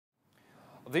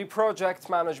The project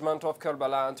management of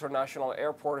Karbala International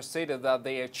Airport stated that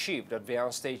they achieved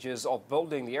advanced stages of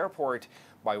building the airport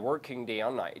by working day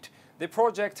and night. The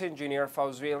project engineer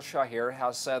Fawzial-Shahir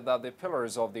has said that the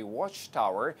pillars of the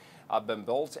watchtower have been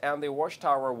built and the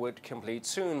watchtower would complete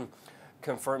soon,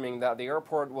 confirming that the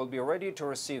airport will be ready to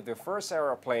receive the first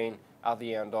aeroplane at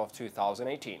the end of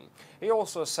 2018. He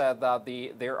also said that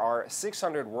there are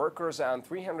 600 workers and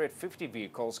 350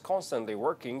 vehicles constantly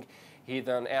working. He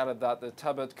then added that the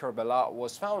Tebet Kerbela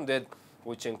was founded,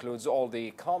 which includes all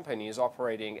the companies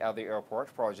operating at the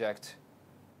airport project.